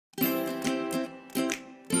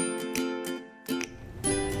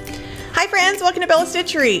Hi friends, welcome to Bella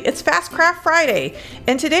Stitchery. It's Fast Craft Friday,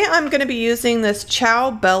 and today I'm going to be using this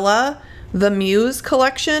Ciao Bella, the Muse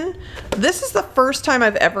collection. This is the first time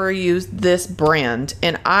I've ever used this brand,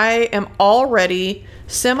 and I am already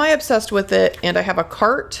semi-obsessed with it, and I have a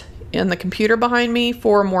cart in the computer behind me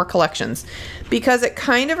for more collections because it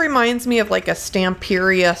kind of reminds me of like a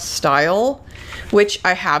Stamperia style, which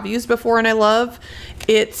I have used before and I love.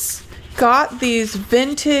 It's got these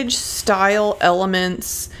vintage style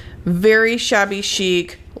elements, very shabby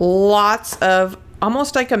chic, lots of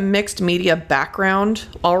almost like a mixed media background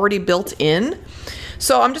already built in.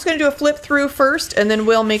 So I'm just going to do a flip through first and then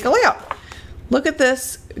we'll make a layout. Look at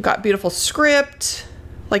this, got beautiful script,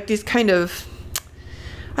 like these kind of,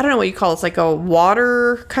 I don't know what you call it, it's like a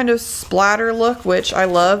water kind of splatter look, which I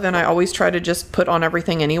love, and I always try to just put on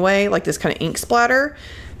everything anyway, like this kind of ink splatter.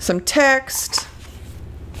 Some text,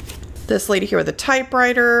 this lady here with a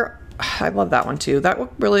typewriter. I love that one too. That would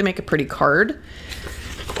really make a pretty card.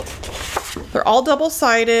 They're all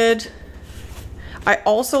double-sided. I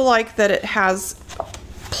also like that it has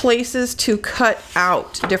places to cut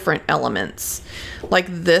out different elements. Like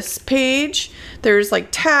this page, there's like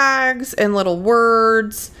tags and little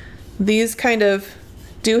words. These kind of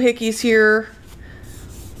doohickeys here,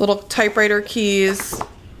 little typewriter keys.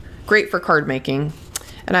 Great for card making.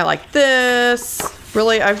 And I like this.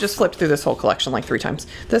 Really, I've just flipped through this whole collection like 3 times.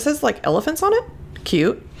 This has like elephants on it.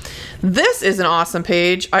 Cute. This is an awesome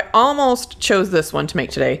page. I almost chose this one to make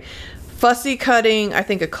today. Fussy cutting, I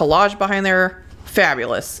think a collage behind there.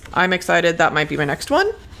 Fabulous. I'm excited. That might be my next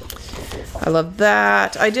one. I love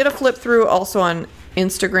that. I did a flip through also on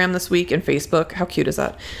Instagram this week and Facebook. How cute is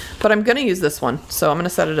that? But I'm going to use this one, so I'm going to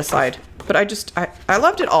set it aside. But I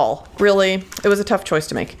loved it all. Really, it was a tough choice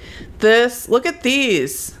to make. This, look at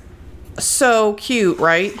these. So cute,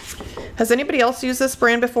 right? Has anybody else used this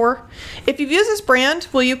brand before? If you've used this brand,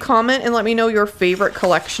 will you comment and let me know your favorite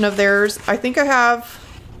collection of theirs? I think I have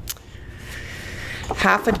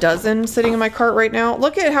half a dozen sitting in my cart right now.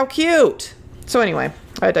 Look at how cute. So anyway,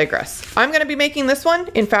 I digress. I'm going to be making this one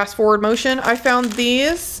in fast forward motion. I found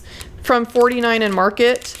these from 49 and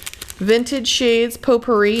Market, vintage shades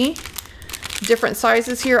potpourri. Different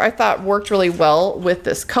sizes here I thought worked really well with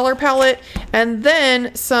this color palette. And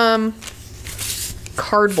then some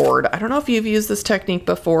cardboard. I don't know if you've used this technique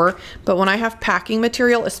before, but when I have packing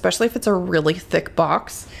material, especially if it's a really thick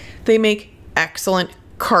box, they make excellent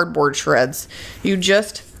cardboard shreds. You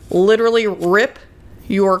just literally rip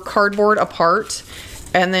your cardboard apart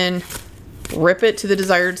and then rip it to the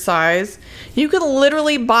desired size. You can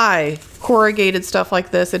literally buy corrugated stuff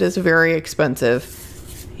like this. It is very expensive.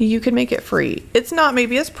 You can make it free. It's not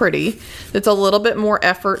maybe as pretty. It's a little bit more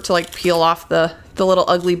effort to like peel off the little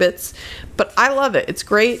ugly bits, but I love it. It's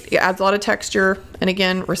great. It adds a lot of texture. And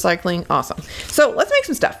again, recycling, awesome. So let's make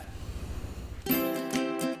some stuff.